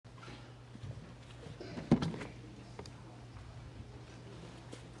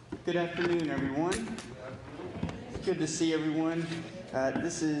Good afternoon, everyone. It's good to see everyone.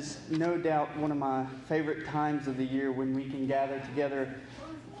 This is no doubt one of my favorite times of the year when we can gather together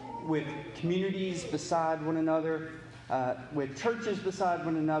with communities beside one another, with churches beside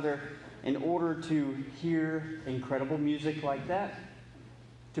one another, in order to hear incredible music like that,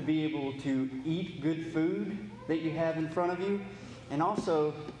 to be able to eat good food that you have in front of you, and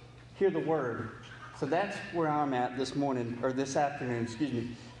also hear the Word. So that's where I'm at this morning, or this afternoon, excuse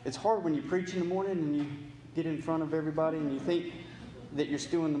me. It's hard when you preach in the morning and you get in front of everybody and you think that you're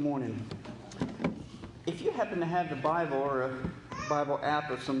still in the morning. If you happen to have the Bible or a Bible app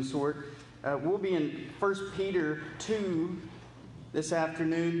of some sort, we'll be in 1 Peter 2 this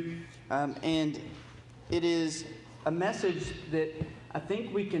afternoon, and it is a message that I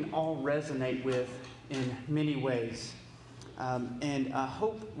think we can all resonate with in many ways. And I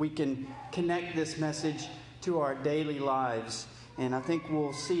hope we can connect this message to our daily lives. And I think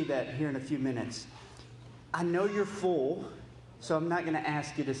we'll see that here in a few minutes. I know you're full, so I'm not going to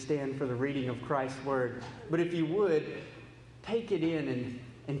ask you to stand for the reading of Christ's Word. But if you would, take it in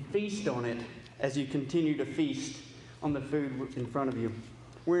and feast on it as you continue to feast on the food in front of you.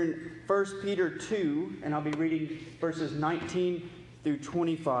 We're in 1 Peter 2, and I'll be reading verses 19 through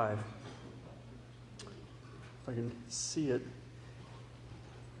 25. If I can see it.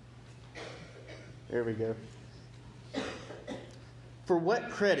 There we go. For what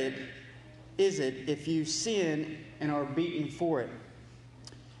credit is it if you sin and are beaten for it?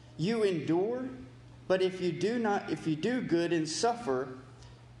 You endure, but if you do good and suffer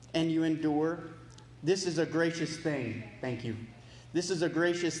and you endure, this is a gracious thing. Thank you. This is a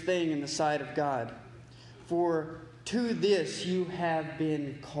gracious thing in the sight of God. For to this you have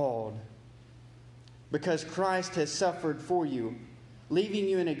been called, because Christ has suffered for you, leaving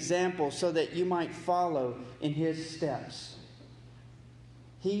you an example so that you might follow in his steps.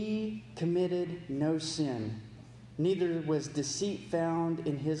 He committed no sin, neither was deceit found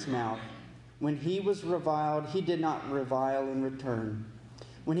in his mouth. When he was reviled, he did not revile in return.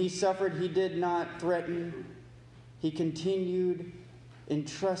 When he suffered, he did not threaten. He continued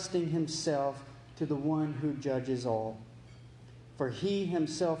entrusting himself to the one who judges all. For he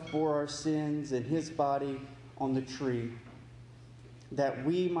himself bore our sins in his body on the tree, that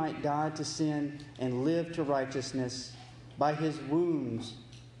we might die to sin and live to righteousness. By his wounds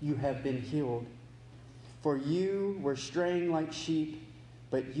you have been healed. For you were straying like sheep,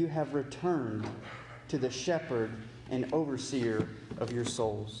 but you have returned to the shepherd and overseer of your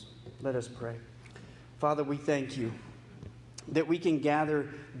souls. Let us pray. Father, we thank you that we can gather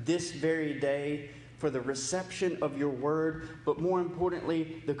this very day for the reception of your word, but more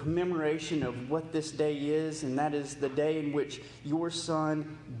importantly, the commemoration of what this day is, and that is the day in which your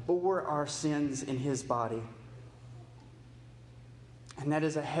Son bore our sins in his body. And that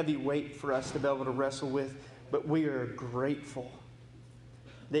is a heavy weight for us to be able to wrestle with, but we are grateful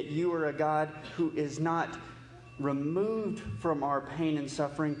that you are a God who is not removed from our pain and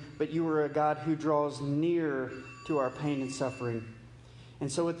suffering, but you are a God who draws near to our pain and suffering.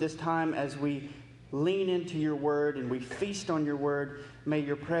 And so at this time, as we lean into your word and we feast on your word, may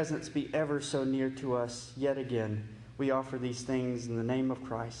your presence be ever so near to us yet again. We offer these things in the name of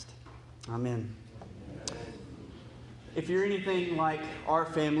Christ. Amen. If you're anything like our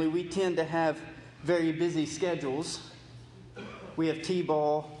family, we tend to have very busy schedules. We have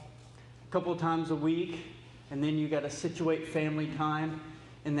T-ball a couple of times a week, and then you got to situate family time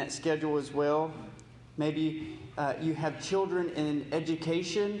in that schedule as well. Maybe you have children in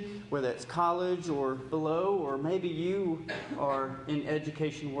education, whether it's college or below, or maybe you are in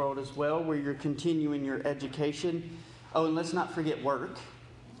education world as well, where you're continuing your education. Oh, and let's not forget work.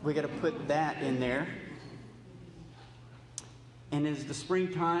 We got to put that in there. And as the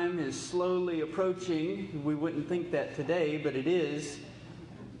springtime is slowly approaching, we wouldn't think that today, but it is.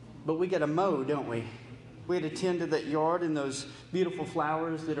 But we got to mow, don't we? We had to tend to that yard and those beautiful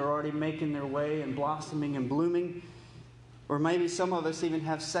flowers that are already making their way and blossoming and blooming. Or maybe some of us even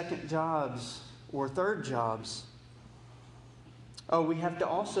have second jobs or third jobs. Oh, we have to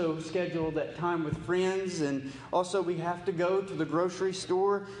also schedule that time with friends, and also we have to go to the grocery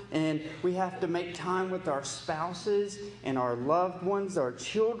store, and we have to make time with our spouses and our loved ones, our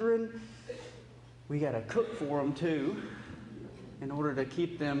children. We got to cook for them too, in order to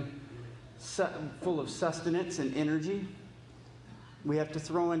keep them full of sustenance and energy. We have to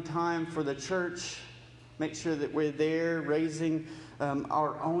throw in time for the church, make sure that we're there raising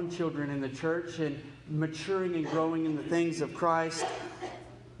our own children in the church and maturing and growing in the things of Christ.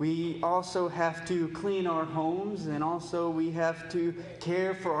 We also have to clean our homes, and also we have to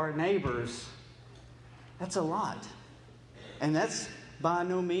care for our neighbors. That's a lot. And that's by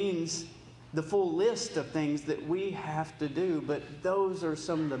no means the full list of things that we have to do, but those are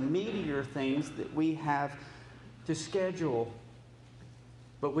some of the meatier things that we have to schedule.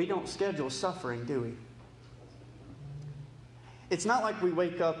 But we don't schedule suffering, do we? It's not like we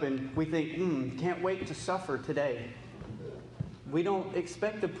wake up and we think, can't wait to suffer today. We don't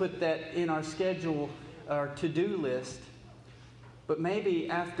expect to put that in our schedule, our to-do list. But maybe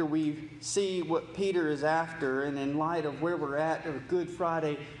after we see what Peter is after, and in light of where we're at of Good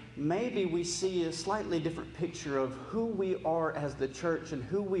Friday, maybe we see a slightly different picture of who we are as the church and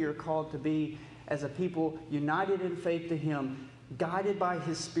who we are called to be as a people united in faith to Him, guided by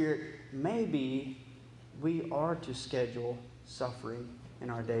His Spirit. Maybe we are to schedule suffering in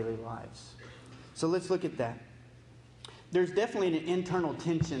our daily lives. So let's look at that. There's definitely an internal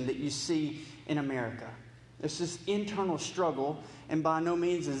tension that you see in America. There's this internal struggle, and by no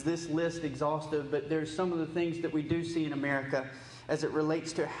means is this list exhaustive, but there's some of the things that we do see in America as it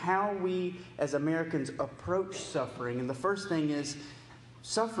relates to how we as Americans approach suffering. And the first thing is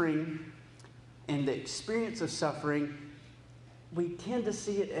suffering and the experience of suffering, we tend to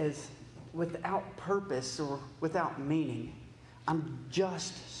see it as without purpose or without meaning. I'm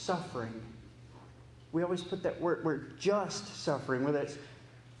just suffering. We always put that word, we're just suffering, whether it's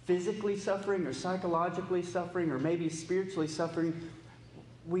physically suffering or psychologically suffering or maybe spiritually suffering.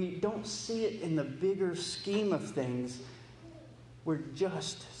 We don't see it in the bigger scheme of things. We're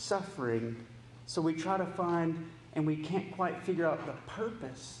just suffering. So we try to find, and we can't quite figure out the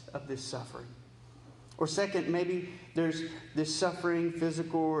purpose of this suffering. Or second, maybe there's this suffering,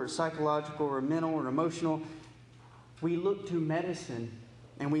 physical or psychological or mental or emotional. We look to medicine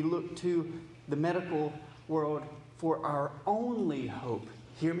and we look to the medical world for our only hope.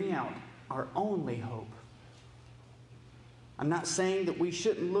 Hear me out. Our only hope. I'm not saying that we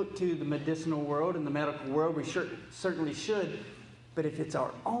shouldn't look to the medicinal world and the medical world. We certainly should. But if it's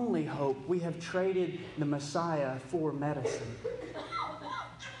our only hope, we have traded the Messiah for medicine.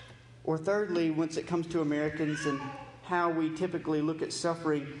 Or thirdly, once it comes to Americans and how we typically look at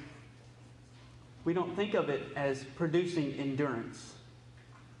suffering, we don't think of it as producing endurance,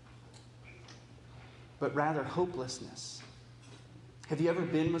 but rather hopelessness. Have you ever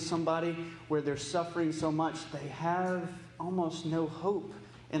been with somebody where they're suffering so much they have almost no hope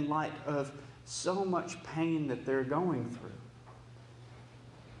in light of so much pain that they're going through?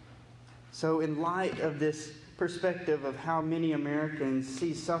 So in light of this perspective of how many Americans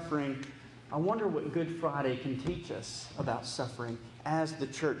see suffering, I wonder what Good Friday can teach us about suffering as the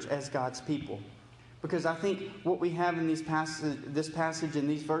church, as God's people. Because I think what we have in this passage and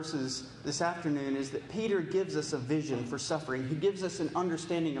these verses this afternoon is that Peter gives us a vision for suffering. He gives us an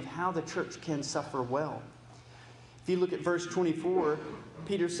understanding of how the church can suffer well. If you look at verse 24,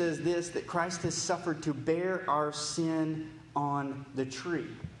 Peter says this, that Christ has suffered to bear our sin on the tree.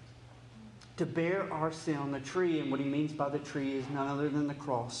 To bear our sin on the tree, and what he means by the tree is none other than the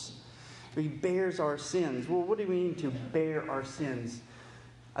cross. He bears our sins. Well, what do we mean to bear our sins?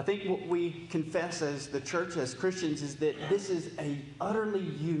 I think what we confess as the church, as Christians, is that this is an utterly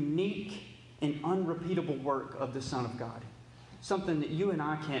unique and unrepeatable work of the Son of God. Something that you and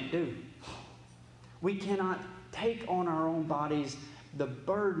I can't do. We cannot take on our own bodies the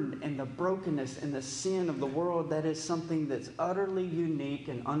burden and the brokenness and the sin of the world. That is something that's utterly unique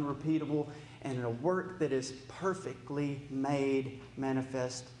and unrepeatable, and a work that is perfectly made,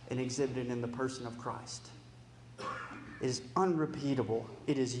 manifest, and exhibited in the person of Christ. It is unrepeatable.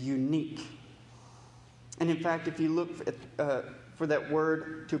 It is unique. And in fact, if you look at, for that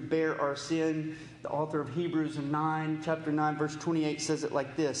word, to bear our sin, the author of Hebrews chapter 9, verse 28 says it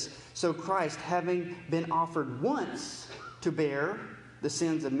like this. So Christ, having been offered once to bear the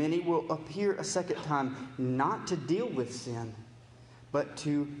sins of many, will appear a second time, not to deal with sin, but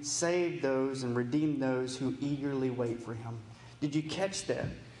to save those and redeem those who eagerly wait for him. Did you catch that?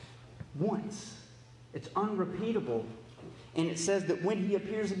 Once. It's unrepeatable. And it says that when he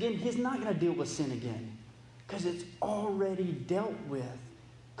appears again, he's not going to deal with sin again, because it's already dealt with,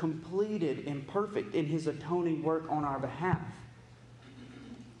 completed, and perfect in his atoning work on our behalf.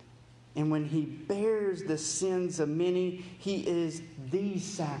 And when he bears the sins of many, he is the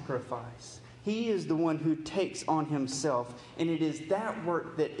sacrifice. He is the one who takes on himself. And it is that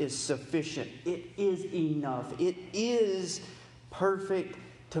work that is sufficient. It is enough. It is perfect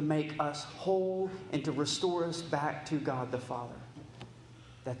to make us whole and to restore us back to God the Father.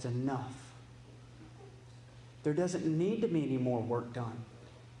 That's enough. There doesn't need to be any more work done.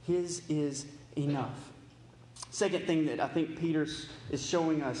 His is enough. Second thing that I think Peter is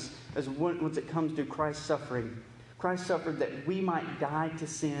showing us is once it comes to Christ's suffering. Christ suffered that we might die to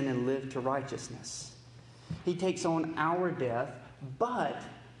sin and live to righteousness. He takes on our death But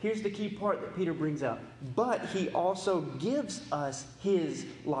here's the key part that Peter brings up. But he also gives us his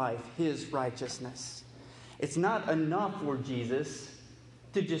life, his righteousness. It's not enough for Jesus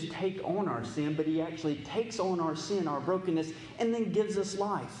to just take on our sin, but he actually takes on our sin, our brokenness, and then gives us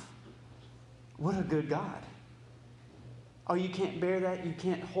life. What a good God. Oh, you can't bear that? You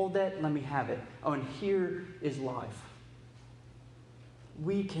can't hold that? Let me have it. Oh, and here is life.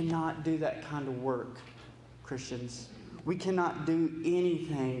 We cannot do that kind of work, Christians. We cannot do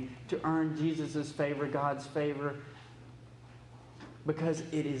anything to earn Jesus' favor, God's favor, because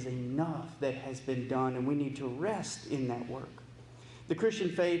it is enough that has been done, and we need to rest in that work. The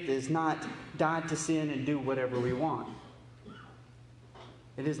Christian faith is not die to sin and do whatever we want.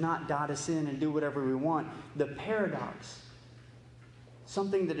 It is not die to sin and do whatever we want. The paradox,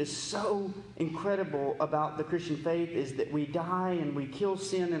 something that is so incredible about the Christian faith, is that we die and we kill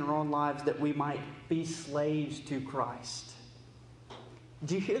sin in our own lives that we might be slaves to Christ.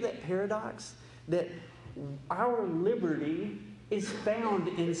 Do you hear that paradox? That our liberty is found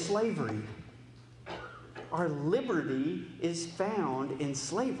in slavery. Our liberty is found in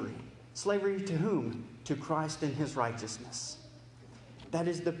slavery. Slavery to whom? To Christ and his righteousness. That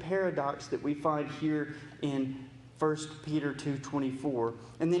is the paradox that we find here in 1 Peter 2:24.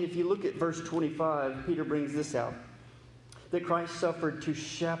 And then if you look at verse 25, Peter brings this out. That Christ suffered to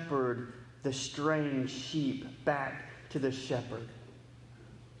shepherd the straying sheep back to the shepherd.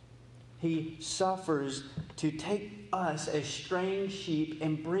 He suffers to take us as straying sheep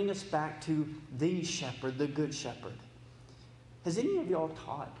and bring us back to the shepherd, the good shepherd. Has any of y'all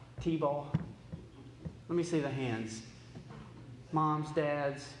taught T-ball? Let me see the hands. Moms,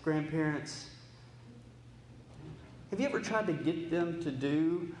 dads, grandparents. Have you ever tried to get them to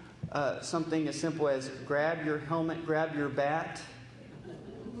do something as simple as grab your helmet, grab your bat?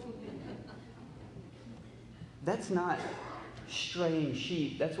 That's not straying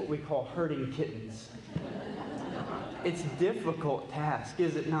sheep. That's what we call herding kittens. It's a difficult task,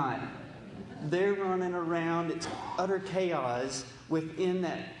 is it not? They're running around. It's utter chaos within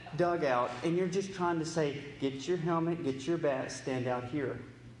that dugout, and you're just trying to say, get your helmet, get your bat, stand out here.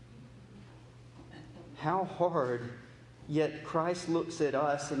 How hard, yet Christ looks at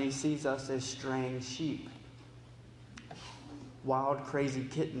us and he sees us as straying sheep. Wild, crazy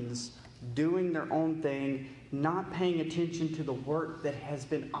kittens doing their own thing, not paying attention to the work that has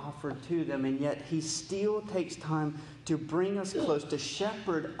been offered to them, and yet he still takes time to bring us close, to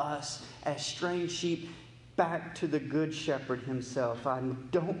shepherd us as straying sheep back to the good shepherd himself. I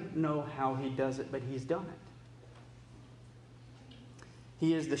don't know how he does it, but he's done it.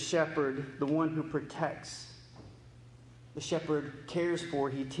 He is the shepherd, the one who protects. The shepherd cares for,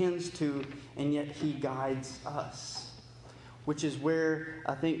 he tends to, and yet he guides us. Which is where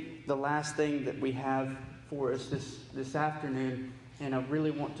I think the last thing that we have for us this afternoon, and I really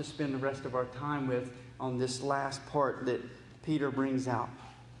want to spend the rest of our time with on this last part that Peter brings out.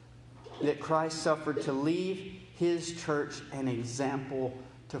 That Christ suffered to leave his church an example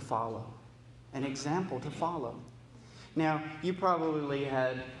to follow. An example to follow. Now, you probably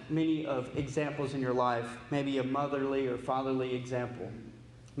had many of examples in your life, maybe a motherly or fatherly example,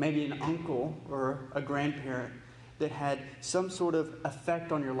 maybe an uncle or a grandparent that had some sort of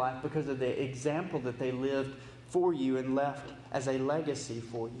effect on your life because of the example that they lived for you and left as a legacy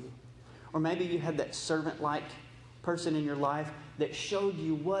for you. Or maybe you had that servant-like person in your life that showed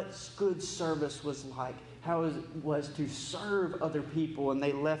you what good service was like, how it was to serve other people, and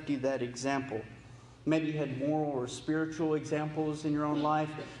they left you that example. Maybe you had moral or spiritual examples in your own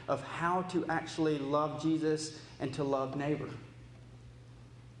life of how to actually love Jesus and to love neighbor.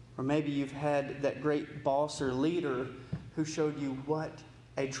 Or maybe you've had that great boss or leader who showed you what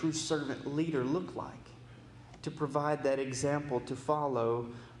a true servant leader looked like, to provide that example to follow.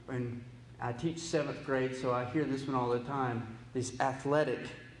 And I teach 7th grade, so I hear this one all the time, these athletic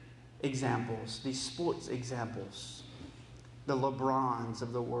examples, these sports examples. The LeBrons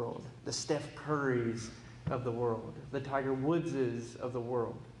of the world, the Steph Currys of the world, the Tiger Woodses of the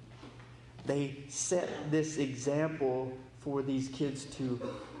world. They set this example for these kids to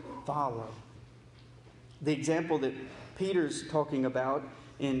follow. The example that Peter's talking about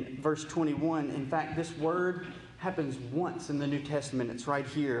in verse 21, in fact, this word happens once in the New Testament. It's right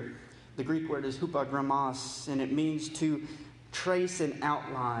here. The Greek word is hupagrammos, and it means to trace an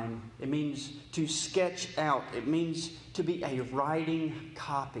outline. It means to sketch out. It means to be a writing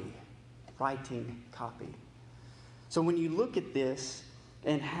copy. Writing copy. So when you look at this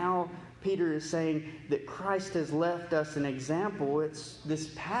and how Peter is saying that Christ has left us an example, it's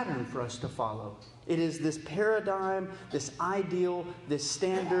this pattern for us to follow. It is this paradigm, this ideal, this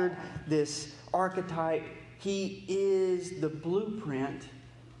standard, this archetype He is the blueprint,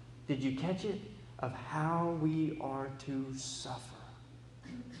 did you catch it, of how we are to suffer.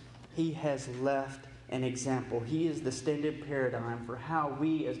 He has left an example. He is the standard paradigm for how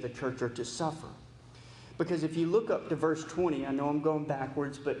we as the church are to suffer. Because if you look up to verse 20, I know I'm going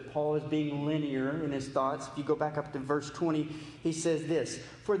backwards, but Paul is being linear in his thoughts. If you go back up to verse 20, he says this,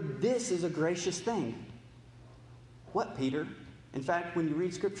 "For this is a gracious thing." What, Peter? In fact, when you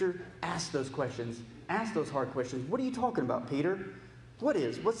read Scripture, ask those questions. Ask those hard questions. What are you talking about, Peter?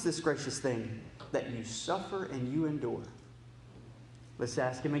 What's this gracious thing? That you suffer and you endure. Let's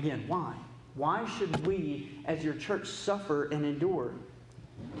ask him again. Why? Why should we, as your church, suffer and endure?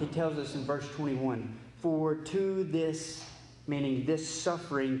 He tells us in verse 21, "For to this," meaning this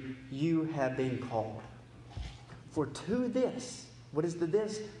suffering, "you have been called." For to this, what is the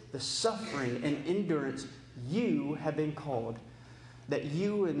this? The suffering and endurance, you have been called. That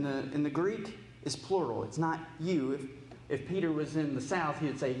you in the Greek is plural. It's not you. If Peter was in the South,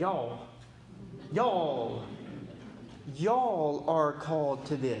 he'd say y'all. Y'all. Y'all are called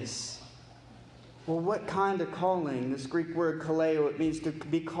to this. Well, what kind of calling? This Greek word kaleo, it means to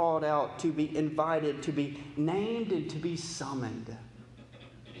be called out, to be invited, to be named, and to be summoned.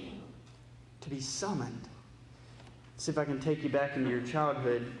 To be summoned. See if I can take you back into your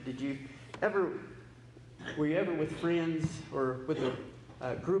childhood. Were you ever with friends or with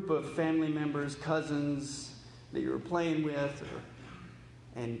a group of family members, cousins that you were playing with,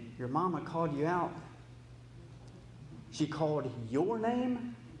 and your mama called you out? She called your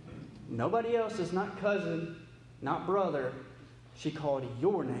name? Nobody else's, not cousin, not brother. She called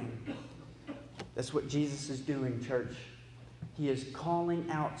your name. That's what Jesus is doing, church. He is calling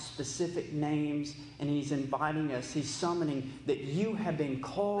out specific names, and He's inviting us. He's summoning that you have been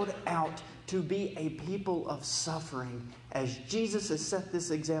called out to be a people of suffering. As Jesus has set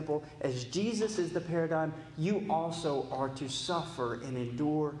this example, as Jesus is the paradigm, you also are to suffer and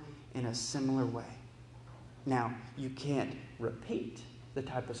endure in a similar way. Now, you can't repeat the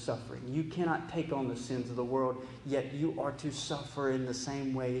type of suffering. You cannot take on the sins of the world, yet you are to suffer in the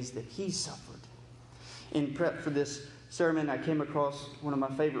same ways that He suffered. In prep for this sermon, I came across one of my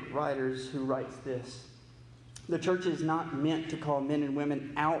favorite writers who writes this: "The church is not meant to call men and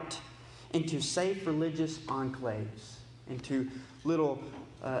women out into safe religious enclaves, into little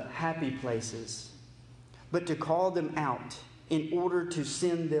happy places, but to call them out in order to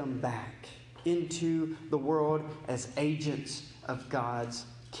send them back into the world as agents of God's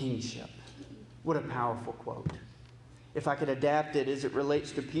kingship." What a powerful quote. If I could adapt it as it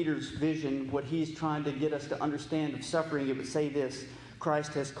relates to Peter's vision, what he's trying to get us to understand of suffering, it would say this: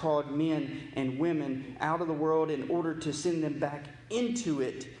 Christ has called men and women out of the world in order to send them back into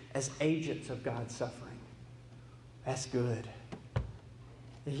it as agents of God's suffering. That's good.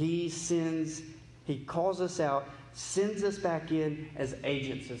 He calls us out, sends us back in as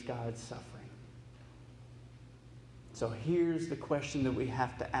agents of God's suffering. So here's the question that we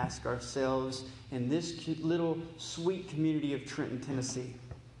have to ask ourselves in this little sweet community of Trenton, Tennessee.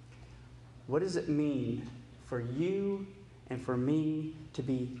 What does it mean for you and for me to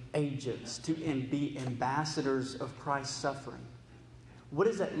be agents, to be ambassadors of Christ's suffering? What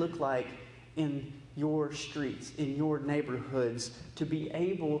does that look like in your streets, in your neighborhoods, to be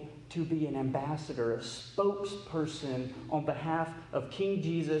able to be an ambassador, a spokesperson on behalf of King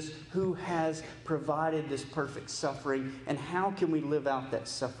Jesus, who has provided this perfect suffering? And how can we live out that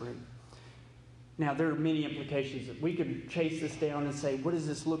suffering? Now, there are many implications. We could chase this down and say, what does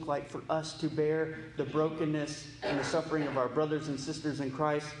this look like for us to bear the brokenness and the suffering of our brothers and sisters in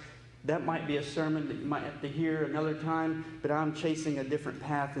Christ? That might be a sermon that you might have to hear another time, but I'm chasing a different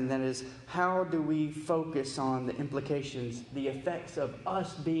path, and that is, how do we focus on the implications, the effects of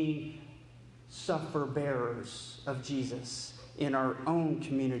us being suffer bearers of Jesus in our own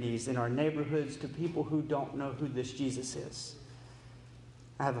communities, in our neighborhoods, to people who don't know who this Jesus is?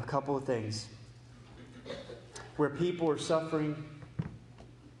 I have a couple of things. Where people are suffering,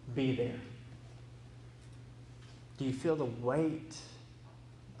 be there. Do you feel the weight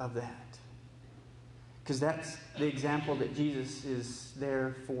of that? Because that's the example that Jesus is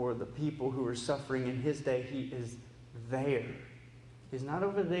there for the people who are suffering in His day. He is there. He's not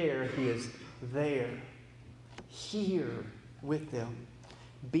over there. He is there. Here with them.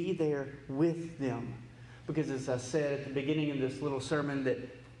 Be there with them. Because as I said at the beginning of this little sermon, that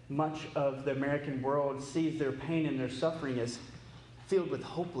much of the American world sees their pain and their suffering as filled with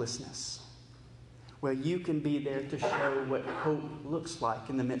hopelessness. Well, you can be there to show what hope looks like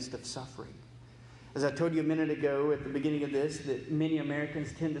in the midst of suffering. As I told you a minute ago at the beginning of this, that many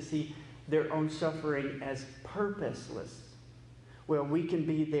Americans tend to see their own suffering as purposeless. Well, we can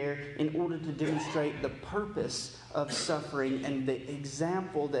be there in order to demonstrate the purpose of suffering and the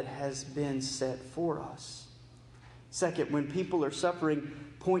example that has been set for us. Second, when people are suffering,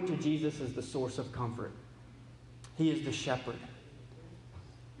 point to Jesus as the source of comfort. He is the shepherd.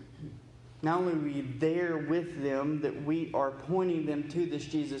 Not only are we there with them, that we are pointing them to this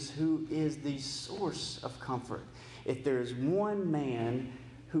Jesus who is the source of comfort. If there's one man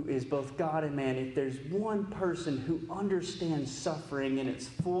who is both God and man, if there's one person who understands suffering in its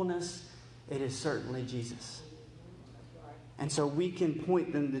fullness, it is certainly Jesus. And so we can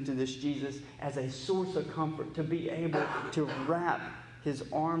point them to this Jesus as a source of comfort, to be able to wrap his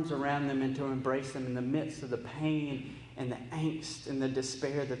arms around them and to embrace them in the midst of the pain and the angst and the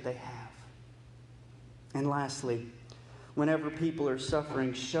despair that they have. And lastly, whenever people are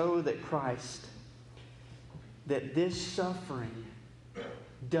suffering, show that Christ, that this suffering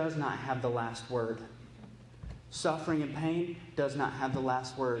does not have the last word. Suffering and pain does not have the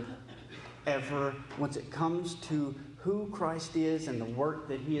last word. Ever, once it comes to who Christ is and the work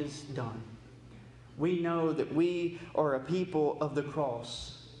that he has done, we know that we are a people of the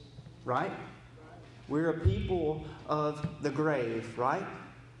cross, right? We're a people of the grave, right?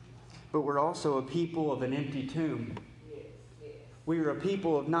 But we're also a people of an empty tomb. We are a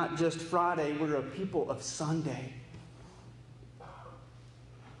people of not just Friday, we're a people of Sunday.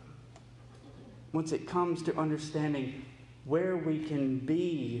 Once it comes to understanding where we can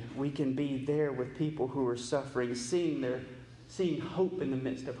be there with people who are suffering, seeing hope in the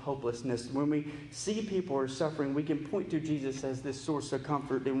midst of hopelessness. When we see people who are suffering, we can point to Jesus as this source of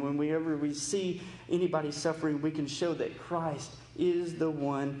comfort. And whenever we see anybody suffering, we can show that Christ is the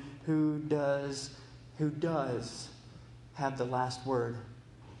one who does have the last word.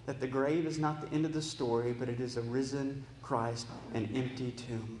 That the grave is not the end of the story, but it is a risen Christ, an empty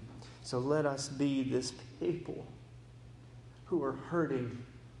tomb. So let us be this people who are hurting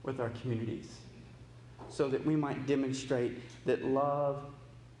with our communities, so that we might demonstrate that love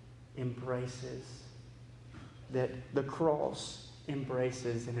embraces, that the cross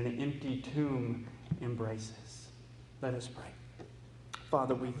embraces, and an empty tomb embraces. Let us pray.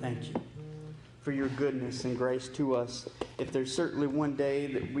 Father, we thank you for your goodness and grace to us. If there's certainly one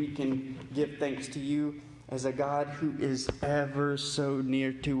day that we can give thanks to you as a God who is ever so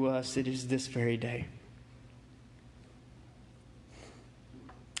near to us, it is this very day.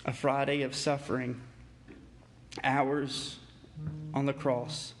 A Friday of suffering, hours on the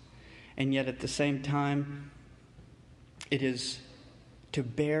cross, and yet at the same time, it is to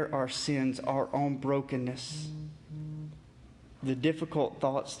bear our sins, our own brokenness, the difficult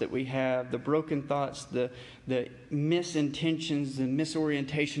thoughts that we have, the broken thoughts, the misintentions, the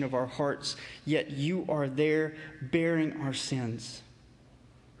misorientation of our hearts, yet you are there bearing our sins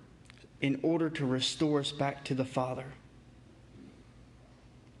in order to restore us back to the Father.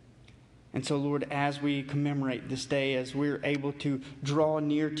 And so, Lord, as we commemorate this day, as we're able to draw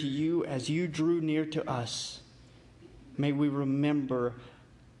near to you, as you drew near to us, may we remember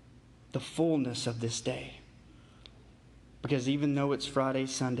the fullness of this day. Because even though it's Friday,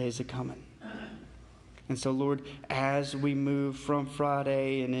 Sunday's a coming. And so, Lord, as we move from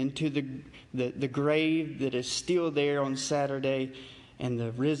Friday and into the grave that is still there on Saturday and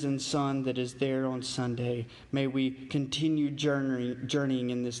the risen sun that is there on Sunday, may we continue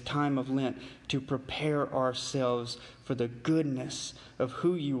journeying in this time of Lent to prepare ourselves for the goodness of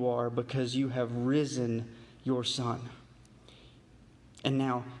who you are, because you have risen your Son. And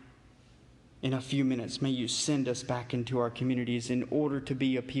now, in a few minutes, may you send us back into our communities in order to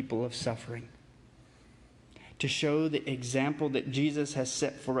be a people of suffering, to show the example that Jesus has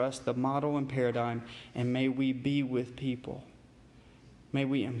set for us, the model and paradigm, and may we be with people. May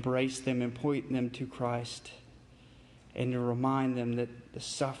we embrace them and point them to Christ, and to remind them that the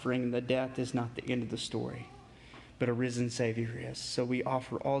suffering and the death is not the end of the story, but a risen Savior is. So we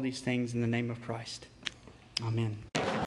offer all these things in the name of Christ. Amen.